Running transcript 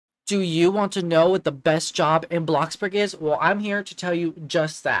Do you want to know what the best job in Bloxburg is? Well, I'm here to tell you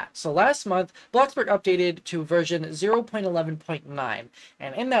just that. So last month, Bloxburg updated to version 0.11.9,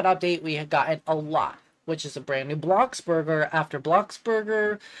 and in that update, we had gotten a lot, which is a brand new Bloxburger after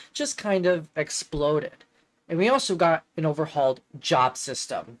Bloxburger just kind of exploded. And we also got an overhauled job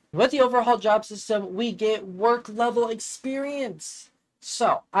system. With the overhauled job system, we get work level experience.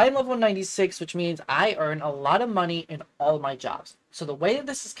 So I'm level 96, which means I earn a lot of money in all of my jobs. So the way that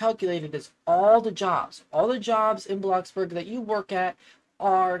this is calculated is all the jobs in Bloxburg that you work at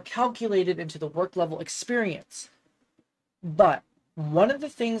are calculated into the work level experience. But one of the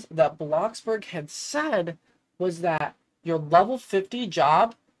things that Bloxburg had said was that your level 50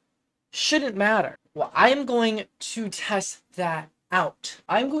 job shouldn't matter. Well, I am going to test that out.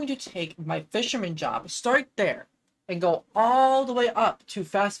 I'm going to take my fisherman job, start there, and go all the way up to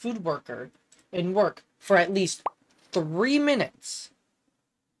fast food worker and work for at least 3 minutes.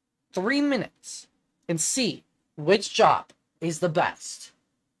 3 minutes. And see which job is the best.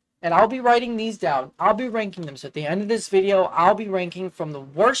 And I'll be writing these down. I'll be ranking them. So at the end of this video, I'll be ranking from the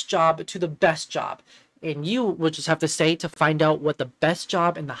worst job to the best job. And you will just have to stay to find out what the best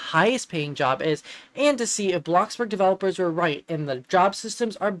job and the highest paying job is, and to see if Bloxburg developers were right and the job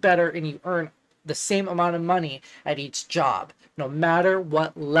systems are better and you earn the same amount of money at each job, no matter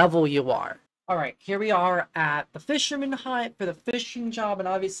what level you are. Alright, here we are at the fisherman hut for the fishing job, and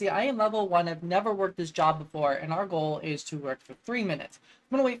obviously I am level 1, I've never worked this job before, and our goal is to work for 3 minutes.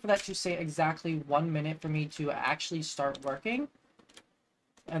 I'm going to wait for that to say exactly 1 minute for me to actually start working,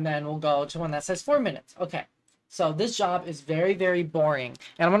 and then we'll go to one that says 4 minutes. Okay, so this job is very, very boring,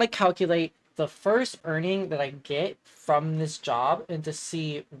 and I'm going to calculate the first earning that I get from this job and to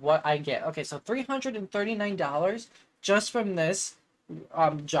see what I get. Okay, so $339 just from this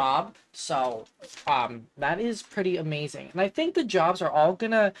job. So that is pretty amazing. And I think the jobs are all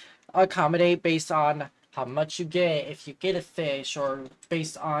gonna accommodate based on how much you get, if you get a fish, or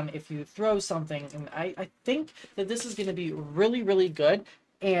based on if you throw something. And I think that this is gonna be really, really good.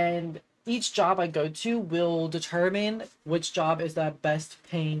 And each job I go to will determine which job is the best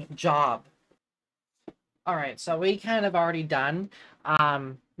paying job. Alright, so we kind of already done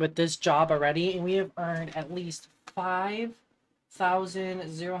with this job already, and we have earned at least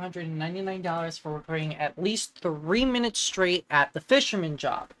 $5,099 for working at least 3 minutes straight at the fisherman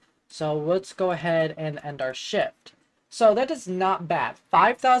job. So let's go ahead and end our shift. So that is not bad.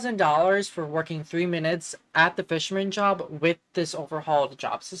 $5,000 for working 3 minutes at the fisherman job with this overhauled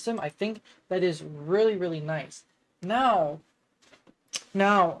job system. I think that is really, really nice. Now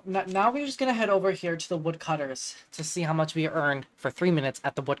we're just gonna head over here to the woodcutters to see how much we earned for 3 minutes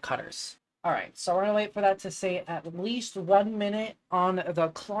at the woodcutters. Alright, so we're gonna wait for that to say at least 1 minute on the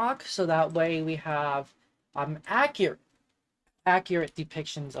clock, so that way we have accurate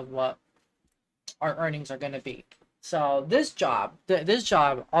depictions of what our earnings are gonna be. So this job,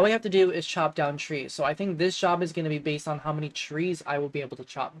 all we have to do is chop down trees. So I think this job is going to be based on how many trees I will be able to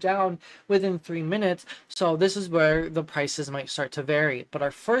chop down within 3 minutes. So this is where the prices might start to vary. But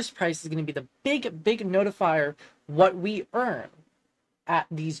our first price is going to be the big notifier what we earn at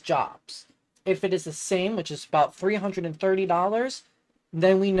these jobs. If it is the same, which is about $330,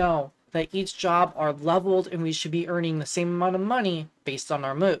 then we know that each job are leveled and we should be earning the same amount of money based on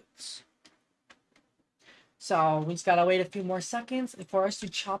our moves. So we just gotta wait a few more seconds for us to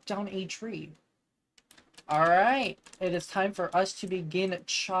chop down a tree. Alright, it is time for us to begin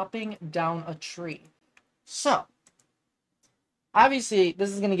chopping down a tree. So, obviously, this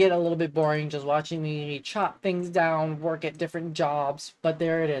is gonna get a little bit boring just watching me chop things down, work at different jobs, but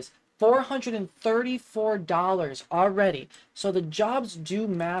there it is. $434 already. So the jobs do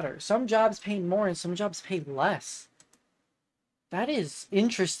matter. Some jobs pay more and some jobs pay less. That is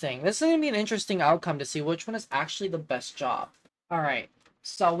interesting. This is going to be an interesting outcome to see which one is actually the best job. Alright,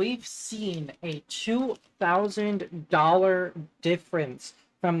 so we've seen a $2,000 difference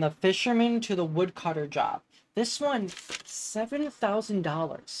from the fisherman to the woodcutter job. This one,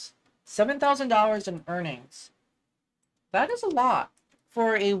 $7,000. $7,000 in earnings. That is a lot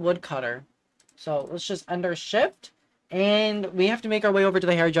for a woodcutter. So let's just end our shift, and we have to make our way over to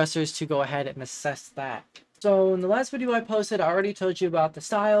the hairdressers to go ahead and assess that. So in the last video I posted, I already told you about the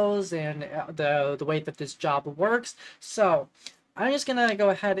styles and the way that this job works. So I'm just gonna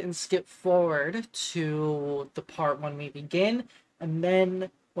go ahead and skip forward to the part when we begin and then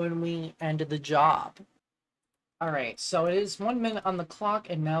when we end the job. Alright, so it is 1 minute on the clock,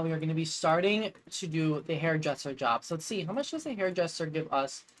 and now we are going to be starting to do the hairdresser job. So let's see, how much does the hairdresser give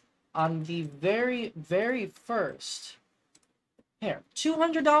us on the very, very first hair?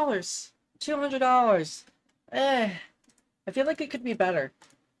 $200. $200. I feel like it could be better.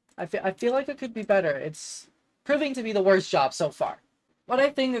 I feel like it could be better. It's proving to be the worst job so far. What I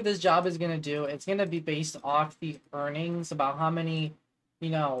think that this job is going to do, it's going to be based off the earnings, about how many, you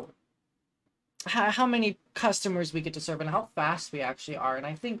know, how many customers we get to serve and how fast we actually are. And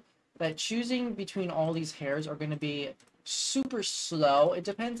I think that choosing between all these hairs are going to be super slow. It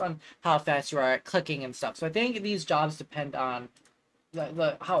depends on how fast you are at clicking and stuff. So I think these jobs depend on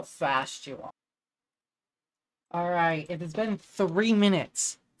how fast you are. Alright, it has been 3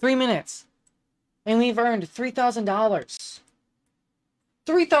 minutes. 3 minutes. And we've earned $3,000.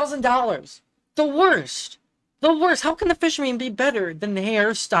 $3,000! The worst! The worst! How can the fisherman be better than the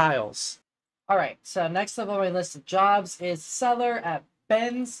hairstyles? Alright, so next up on my list of jobs is seller at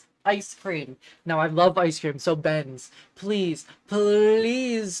Ben's Ice Cream. Now, I love ice cream, so Ben's, please,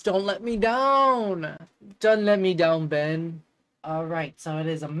 please don't let me down. Don't let me down, Ben. Alright, so it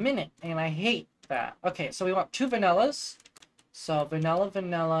is a minute, and I hate that. Okay, so we want 2 vanillas. So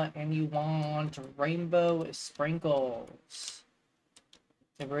vanilla, and you want rainbow sprinkles.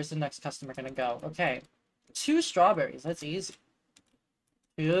 Okay, where's the next customer gonna go? Okay, 2 strawberries. That's easy.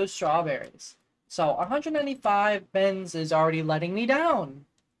 2 strawberries. So 195. Ben's is already letting me down.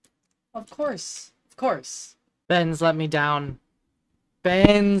 Of course. Of course. Ben's let me down.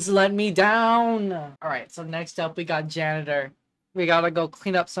 Ben's let me down. Alright, so next up we got janitor. We gotta go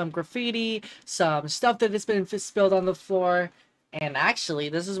clean up some graffiti, some stuff that has been spilled on the floor. And actually,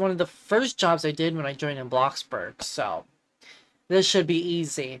 this is one of the first jobs I did when I joined in Bloxburg, so this should be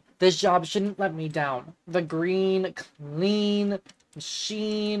easy. This job shouldn't let me down. The green, clean,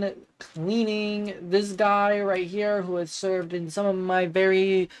 machine, cleaning. This guy right here who has served in some of my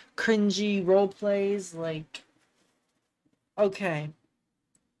very cringy role plays, like, okay.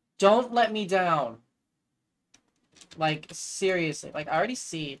 Don't let me down. Like, seriously. Like, I already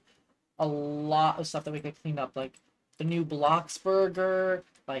see a lot of stuff that we could clean up. Like, the new Bloxburger.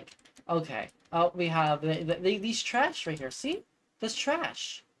 Like, okay. Oh, we have these trash right here. See? There's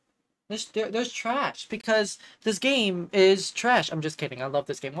trash. There's trash. Because this game is trash. I'm just kidding. I love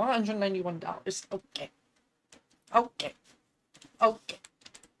this game. $191. Okay. Okay. Okay.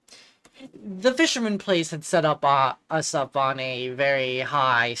 The fisherman place had set up us up on a very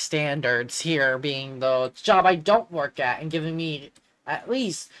high standards, here being the job I don't work at and giving me at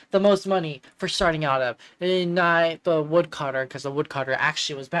least the most money for starting out of, and not the woodcutter, because the woodcutter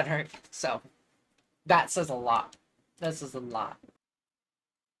actually was better. So that says a lot. That says a lot.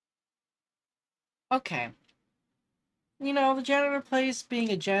 Okay. You know, the janitor place being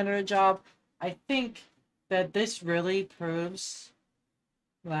a janitor job, I think that this really proves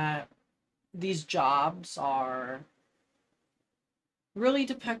that these jobs are really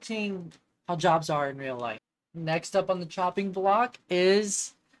depicting how jobs are in real life. Next up on the chopping block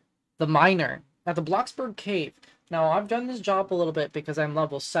is the miner at the Bloxburg cave. Now, I've done this job a little bit because I'm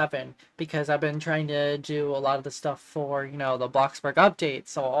level 7, because I've been trying to do a lot of the stuff for, you know, the Bloxburg update.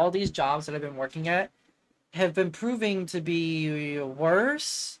 So all these jobs that I've been working at have been proving to be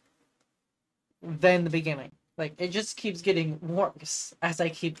worse than the beginning. Like, it just keeps getting worse as I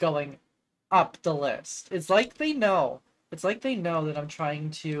keep going up the list. It's like they know. It's like they know that I'm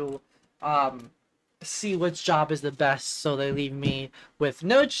trying to see which job is the best, so they leave me with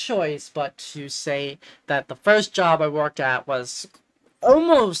no choice but to say that the first job I worked at was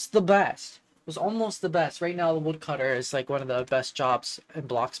almost the best. Was almost the best. Right now, the woodcutter is like one of the best jobs in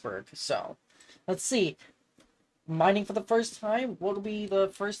Bloxburg. So, let's see. Mining for the first time. What will be the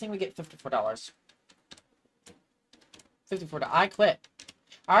first thing we get? $54. $54. I quit.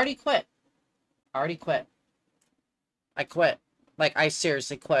 I already quit. I already quit. I quit. Like, I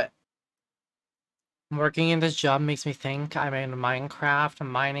seriously quit. Working in this job makes me think I'm in Minecraft,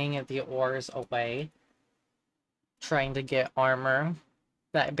 mining the ores away, trying to get armor,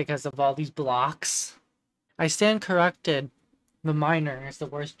 that because of all these blocks. I stand corrected. The miner is the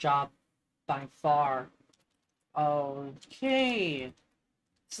worst job by far. Okay.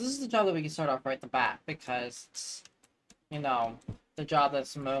 So this is the job that we can start off right at the bat, because it's, you know, the job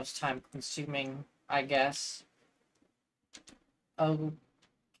that's most time consuming, I guess.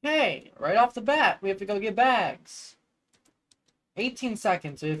 Okay, right off the bat, we have to go get bags. 18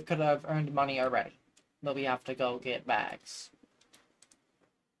 seconds, we could have earned money already. But we have to go get bags.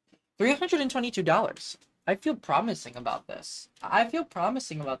 $322. I feel promising about this. I feel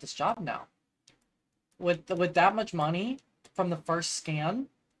promising about this job now. With that much money from the first scan,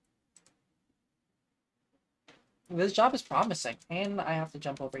 this job is promising. And I have to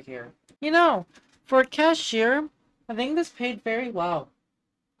jump over here. You know, for a cashier, I think this paid very well.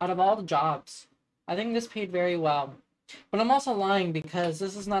 Out of all the jobs, I think this paid very well. But I'm also lying, because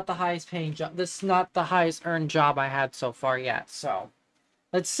this is not the highest paying job. This is not the highest earned job I had so far yet. So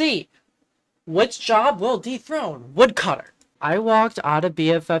Let's see. Which job will dethrone woodcutter? I walked out of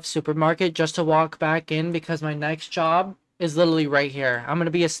BFF supermarket just to walk back in because my next job is literally right here. I'm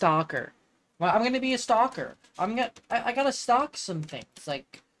gonna be a stalker. Well, I'm gonna be a stalker. I gotta stalk some things.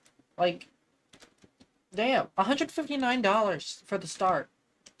 Like, damn, $159 for the start.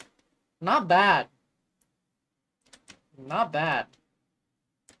 Not bad. Not bad.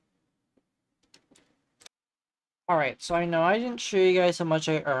 Alright, so I know I didn't show you guys how much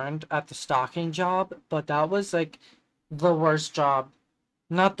I earned at the stocking job, but that was like the worst job.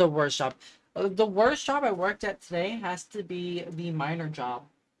 Not the worst job. The worst job I worked at today has to be the miner job.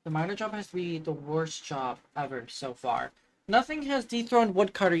 The miner job has to be the worst job ever so far. Nothing has dethroned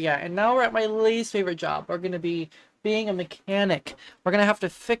woodcutter yet, and now we're at my least favorite job. We're going to be being a mechanic. We're going to have to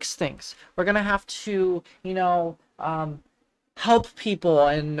fix things. We're going to have to, you know, help people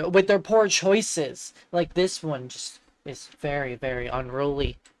and with their poor choices. Like this one just is very, very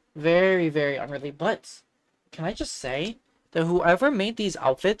unruly. Very, very unruly. But can I just say that whoever made these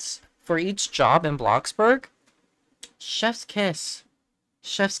outfits for each job in Bloxburg, chef's kiss.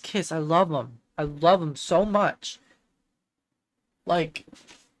 Chef's kiss. I love them. I love them so much. Like,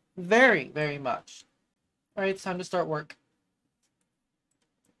 very, very much. Alright, it's time to start work.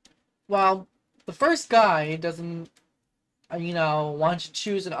 Well, the first guy doesn't, you know, want to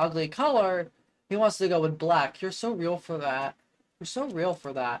choose an ugly color. He wants to go with black. You're so real for that. You're so real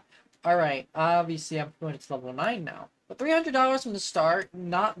for that. Alright, obviously I'm going to level 9 now. But $300 from the start,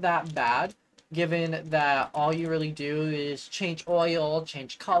 not that bad. Given that all you really do is change oil,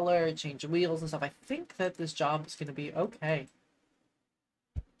 change color, change wheels and stuff. I think that this job is going to be okay.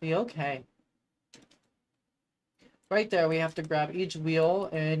 Be okay. Right there, we have to grab each wheel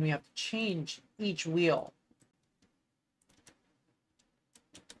and we have to change each wheel.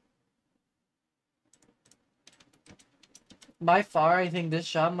 By far, I think this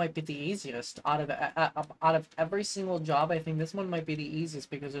job might be the easiest out of every single job. I think this one might be the easiest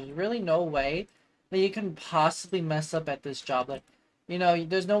because there's really no way that you can possibly mess up at this job. Like, you know,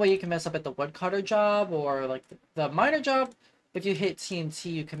 there's no way you can mess up at the woodcutter job or like the miner job. If you hit TNT,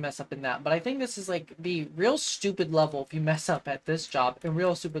 you can mess up in that. But I think this is like the real stupid level if you mess up at this job, and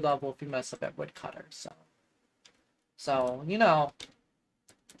real stupid level if you mess up at woodcutter. So you know,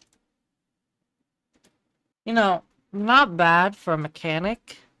 not bad for a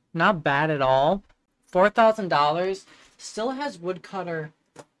mechanic. Not bad at all. $4,000 still has woodcutter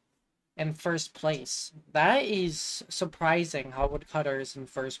in first place. That is surprising how woodcutter is in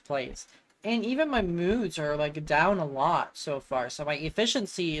first place. And even my moods are like down a lot so far. So my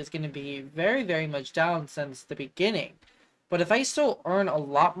efficiency is going to be very, very much down since the beginning. But if I still earn a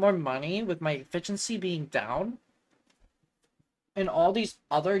lot more money with my efficiency being down, and all these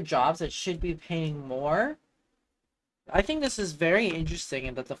other jobs that should be paying more, I think this is very interesting,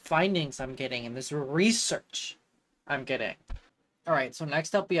 and that the findings I'm getting and this research I'm getting. Alright, so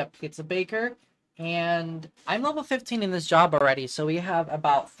next up we have pizza baker. And I'm level 15 in this job already, so we have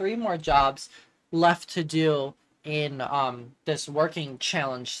about 3 more jobs left to do in this working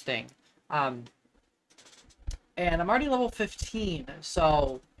challenge thing. And I'm already level 15,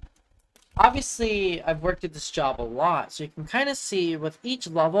 so obviously I've worked at this job a lot, so you can kind of see with each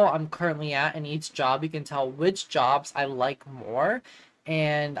level I'm currently at in each job, you can tell which jobs I like more.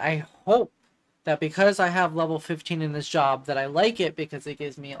 And I hope that because I have level 15 in this job that I like it because it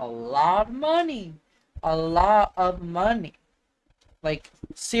gives me a lot of money. A lot of money. Like,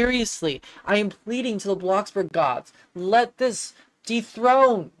 seriously, I am pleading to the Bloxburg gods. Let this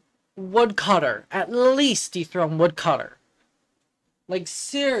dethrone woodcutter. At least dethrone woodcutter. Like,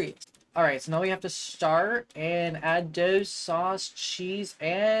 serious. Alright, so now we have to start and add dough, sauce, cheese,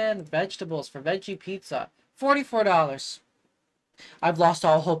 and vegetables for veggie pizza. $44. I've lost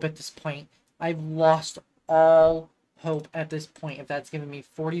all hope at this point. I've lost all hope at this point if that's giving me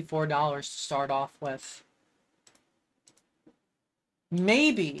 $44 to start off with.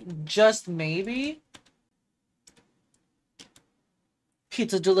 Maybe, just maybe,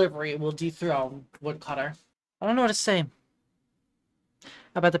 pizza delivery will dethrone woodcutter. I don't know what to say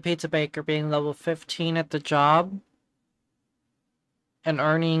about the pizza baker being level 15 at the job and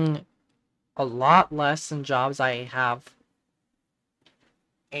earning a lot less than jobs I have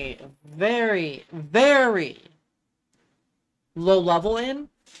a very, very low level in.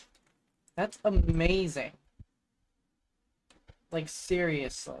 That's amazing. Like,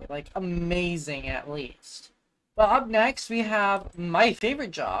 seriously. Like, amazing at least. Well, up next we have my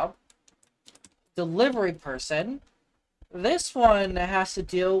favorite job, delivery person. This one has to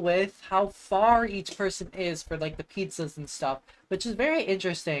deal with how far each person is for like the pizzas and stuff, which is very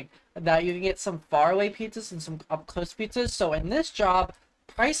interesting that you can get some faraway pizzas and some up close pizzas. So in this job,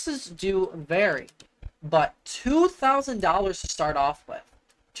 prices do vary, but $2,000 to start off with.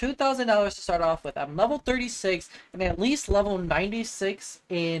 $2,000 to start off with. I'm level 36 and at least level 96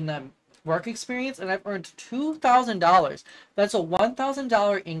 in work experience, and I've earned $2,000. That's a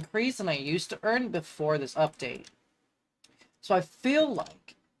 $1,000 increase than I used to earn before this update. So I feel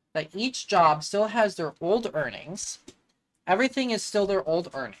like that each job still has their old earnings. Everything is still their old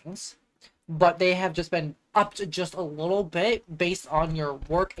earnings, but they have just been upped just a little bit based on your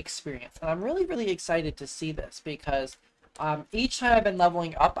work experience. And I'm really, really excited to see this because each time I've been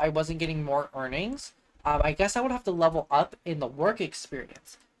leveling up, I wasn't getting more earnings. I guess I would have to level up in the work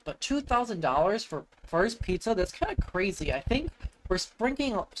experience. But $2,000 for first pizza, that's kind of crazy. I think we're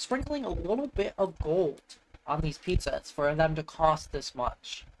sprinkling a little bit of gold on these pizzas for them to cost this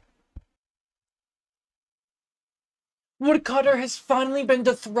much. Woodcutter has finally been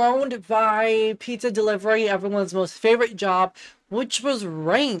dethroned by pizza delivery, everyone's most favorite job, which was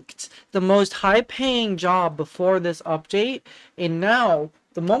ranked the most high-paying job before this update. And now,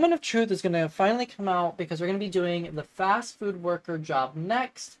 the moment of truth is going to finally come out because we're going to be doing the fast food worker job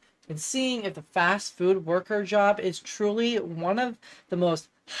next and seeing if the fast food worker job is truly one of the most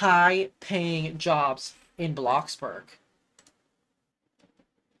high-paying jobs in Bloxburg.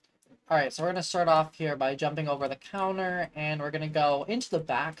 Alright, so we're going to start off here by jumping over the counter, and we're going to go into the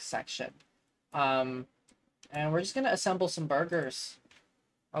back section. And we're just going to assemble some burgers.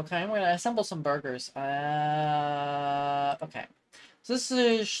 Okay, we're going to assemble some burgers. Okay. So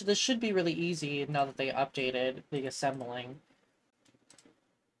this should be really easy now that they updated the assembling.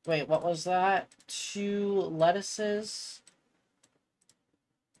 Wait, what was that? 2 lettuces.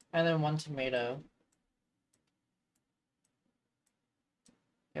 And then 1 tomato.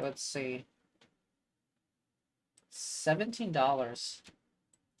 Okay, let's see. $17.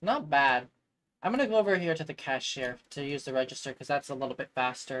 Not bad. I'm going to go over here to the cashier to use the register because that's a little bit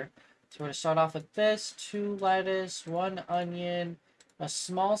faster. So we're going to start off with this. 2 lettuce, 1 onion, a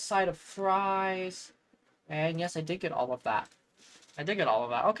small side of fries. And yes, I did get all of that.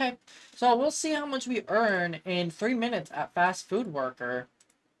 Okay. So we'll see how much we earn in 3 minutes at fast food worker.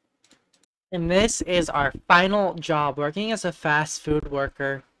 And this is our final job, working as a fast food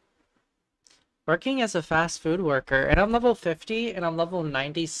worker. And I'm level 50, and I'm level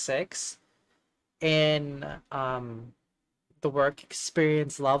 96 in the work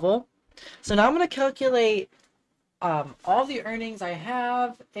experience level. So now I'm going to calculate all the earnings I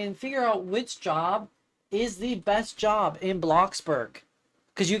have and figure out which job is the best job in Bloxburg.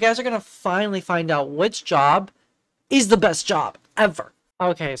 Because you guys are going to finally find out which job is the best job ever.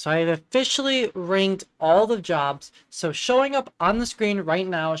 Okay, so I've officially ranked all the jobs. So showing up on the screen right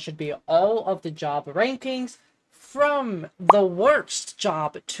now should be all of the job rankings from the worst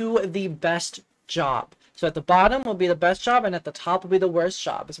job to the best job. So at the bottom will be the best job and at the top will be the worst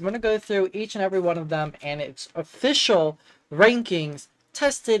job. So I'm going to go through each and every one of them and its official rankings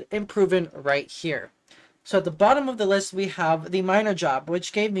tested and proven right here. So at the bottom of the list, we have the minor job,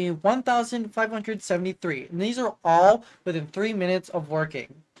 which gave me 1,573. And these are all within 3 minutes of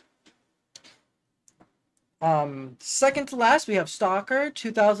working. Second to last, we have stalker,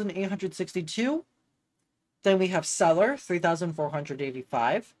 2,862. Then we have seller,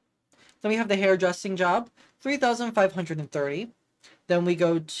 3,485. Then we have the hairdressing job, 3,530. Then we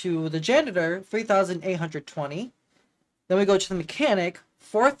go to the janitor, 3,820. Then we go to the mechanic,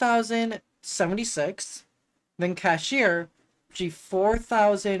 4,076. Then cashier,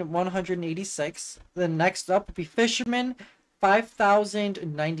 4,186. Then next up would be fisherman,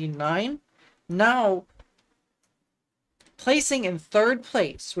 5,099. Now, placing in third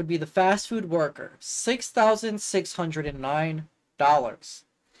place would be the fast food worker, $6,609.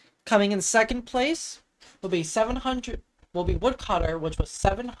 Coming in second place will be woodcutter, which was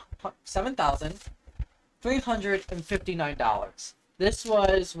 $7,359. This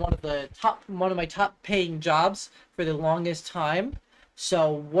was one of my top paying jobs for the longest time.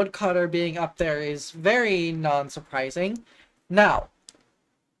 So woodcutter being up there is very non-surprising. Now,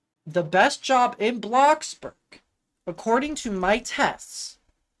 the best job in Bloxburg, according to my tests,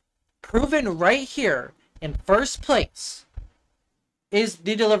 proven right here in first place, is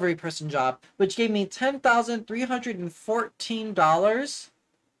the delivery person job, which gave me $10,314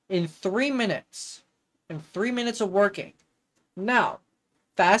 in 3 minutes. In 3 minutes of working. Now,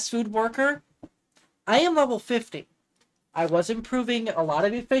 fast food worker, I am level 50. I was improving a lot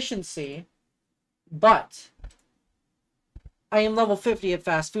of efficiency, but I am level 50 at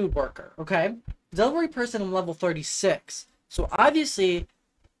fast food worker, okay? Delivery person, I'm level 36. So obviously,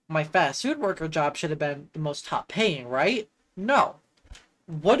 my fast food worker job should have been the most top paying, right? No.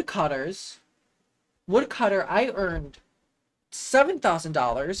 Woodcutter, I earned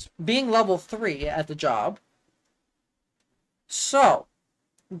 $7,000, being level 3 at the job. So,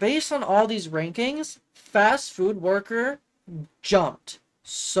 based on all these rankings, fast food worker jumped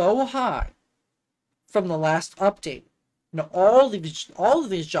so high from the last update. Now, all of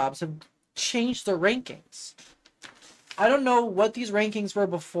these jobs have changed their rankings. I don't know what these rankings were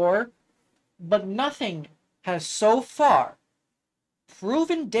before, but nothing has so far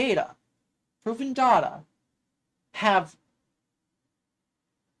proven data have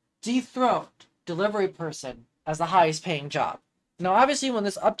dethroned delivery person as the highest paying job. Now, obviously, when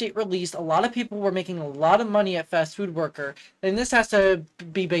this update released, a lot of people were making a lot of money at fast food worker, and this has to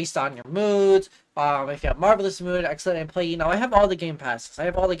be based on your moods. If you have marvelous mood, excellent employee. Now, I have all the game passes.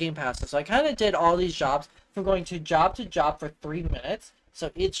 So I kind of did all these jobs from going to job for 3 minutes. So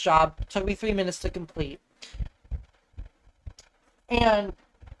each job took me 3 minutes to complete. And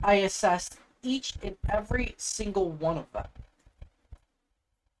I assessed each and every single one of them.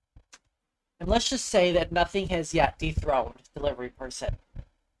 And let's just say that nothing has yet dethroned delivery person.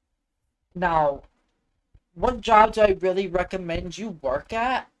 Now, what job do I really recommend you work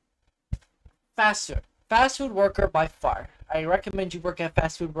at? Fast food. Fast food worker by far. I recommend you work at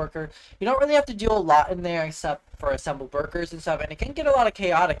fast food worker. You don't really have to do a lot in there except for assemble burgers and stuff, and it can get a lot of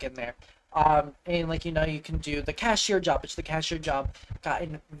chaotic in there. And like, you know, you can do the cashier job, which the cashier job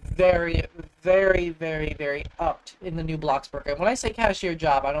gotten very, very, very, very upped in the new Bloxburg. And when I say cashier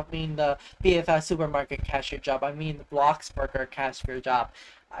job, I don't mean the BFS supermarket cashier job. I mean the Bloxburger cashier job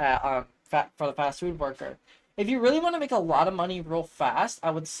for the fast food worker. If you really want to make a lot of money real fast,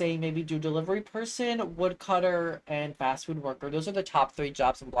 I would say maybe do delivery person, woodcutter, and fast food worker. Those are the top 3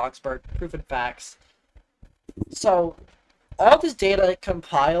 jobs in Bloxburg. Proven facts. So all this data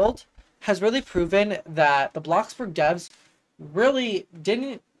compiled has really proven that the Bloxburg devs really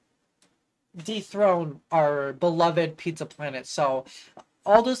didn't dethrone our beloved Pizza Planet. So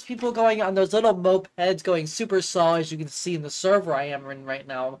all those people going on those little mopeds going super slow, as you can see in the server I am in right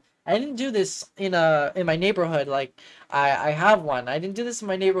now. I didn't do this in my neighborhood. Like I have one. I didn't do this in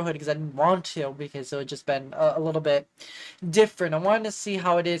my neighborhood because I didn't want to, because it would just been a little bit different. I wanted to see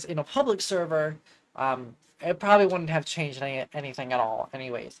how it is in a public server. It probably wouldn't have changed anything at all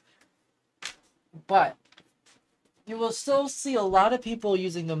anyways. But you will still see a lot of people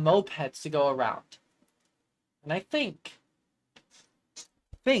using the mopeds to go around. And I think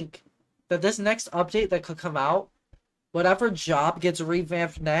that this next update that could come out, whatever job gets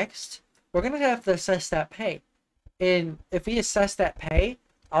revamped next, we're going to have to assess that pay. And if we assess that pay,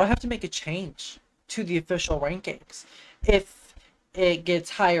 I'll have to make a change to the official rankings if it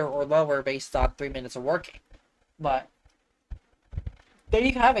gets higher or lower based on 3 minutes of working. But there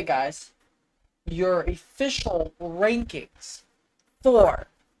you have it, guys. Your official rankings for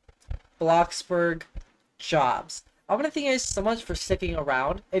Bloxburg jobs. I want to thank you guys so much for sticking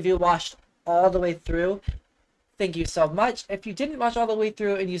around. If you watched all the way through, thank you so much. If you didn't watch all the way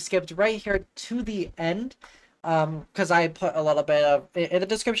through and you skipped right here to the end, because I put a little bit of, in the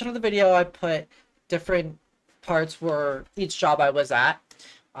description of the video, I put different parts where each job I was at.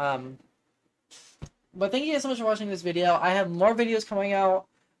 But thank you guys so much for watching this video. I have more videos coming out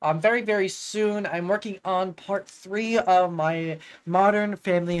very, very soon. I'm working on part 3 of my modern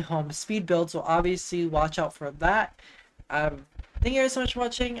family home speed build, so obviously watch out for that. Thank you guys so much for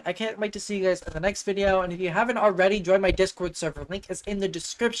watching. I can't wait to see you guys in the next video. And if you haven't already, join my Discord server. Link is in the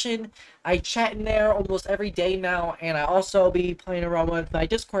description. I chat in there almost every day now, and I also be playing around with my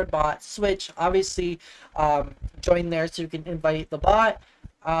Discord bot, Switch. Obviously, join there so you can invite the bot.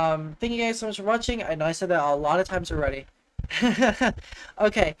 Thank you guys so much for watching. I know I said that a lot of times already.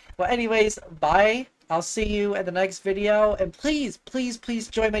 Okay, well anyways, bye. I'll see you in the next video, and please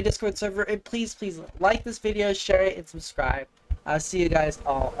join my Discord server, and please like this video, share it, and subscribe. I'll see you guys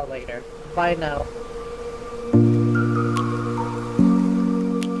all later. Bye now.